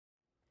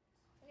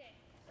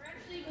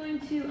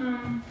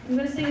I'm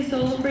gonna sing a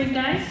solo for you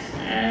guys,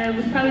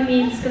 which probably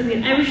means it's gonna be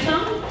an Irish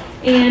song.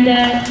 And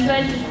you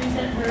guys just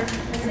reset for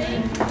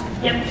singing.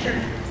 Yep,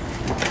 sure.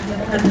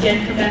 We'll have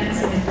Jen come back and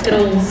sing a good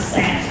old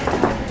sad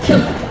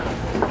kill.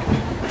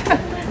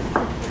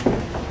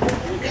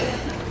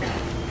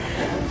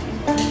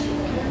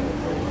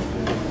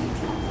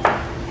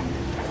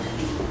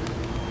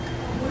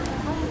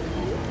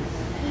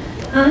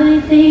 I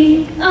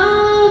think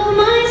of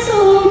my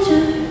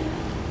soldier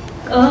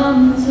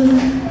comes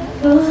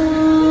alone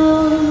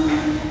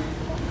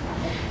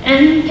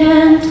and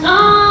camped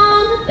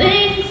on the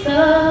banks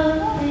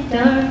of the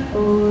dark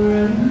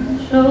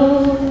foreign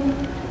shore.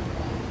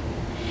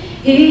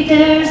 He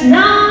dares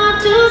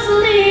not to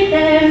sleep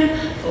there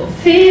for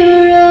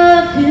fear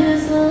of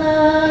his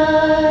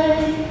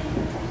life.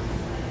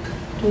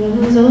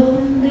 'Twas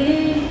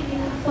only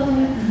a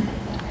fortnight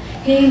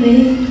he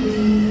made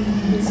me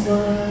his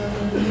wife.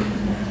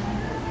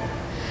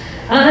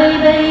 I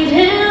bade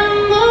him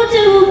go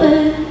to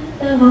bed,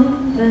 the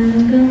hope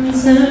and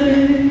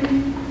concern.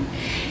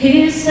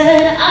 He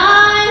said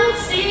I would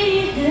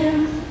see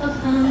him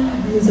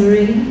upon his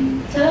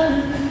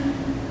return,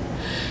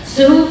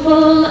 so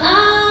full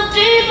of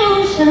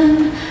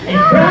devotion and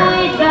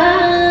bright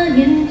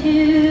valiant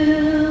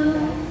youth.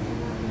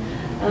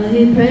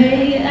 I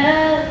pray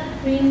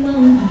every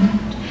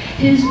moment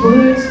his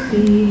words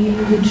be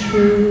the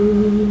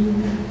truth.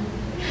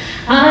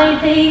 I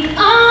think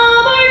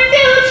of our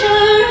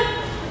future,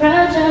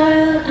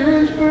 fragile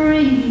and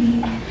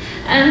free,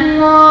 and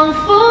long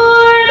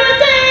for the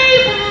day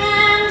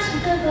when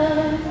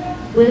together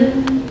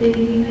we'll be.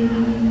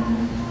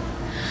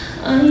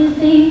 I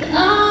think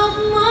of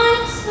my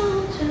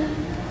soldier,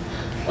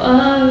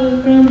 far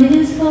from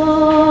his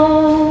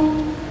home,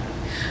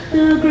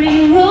 the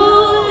green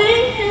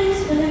rolling hills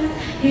where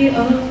he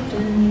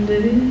often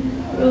did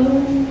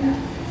roam,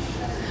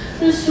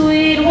 the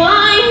sweet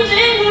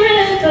winding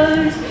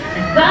rivers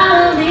and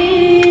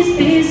valleys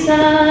beside,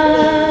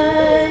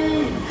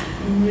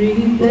 and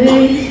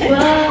replaced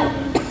by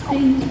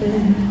things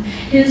where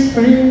his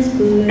friends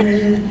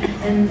bled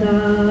and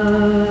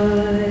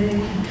died.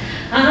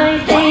 I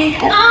think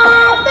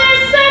of their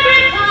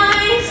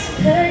sacrifice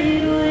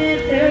paid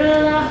with their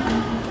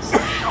lives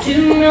to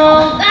know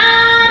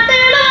that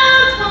their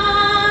loved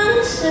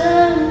ones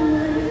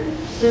somewhere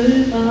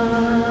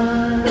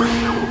survive.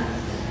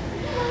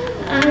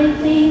 I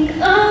think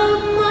of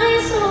my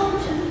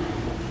soldier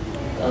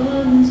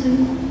gone to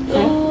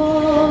the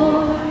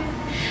war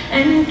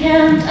and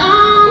camped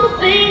on the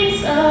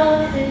banks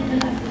of the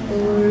dark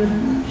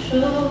foreign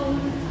shore.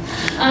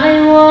 I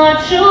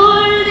watch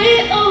o'er the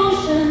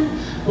ocean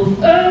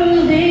both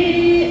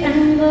early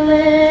and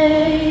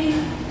late.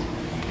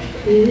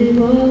 It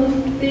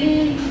won't be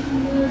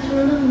much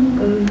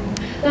longer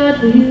that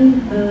we'll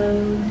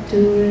have to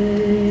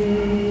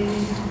wait.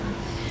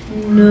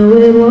 No,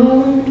 it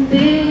won't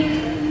be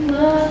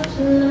much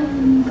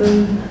longer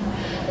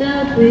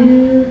that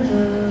we'll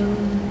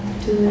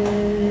have to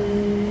wait.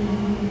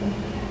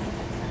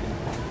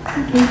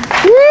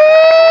 Thank you.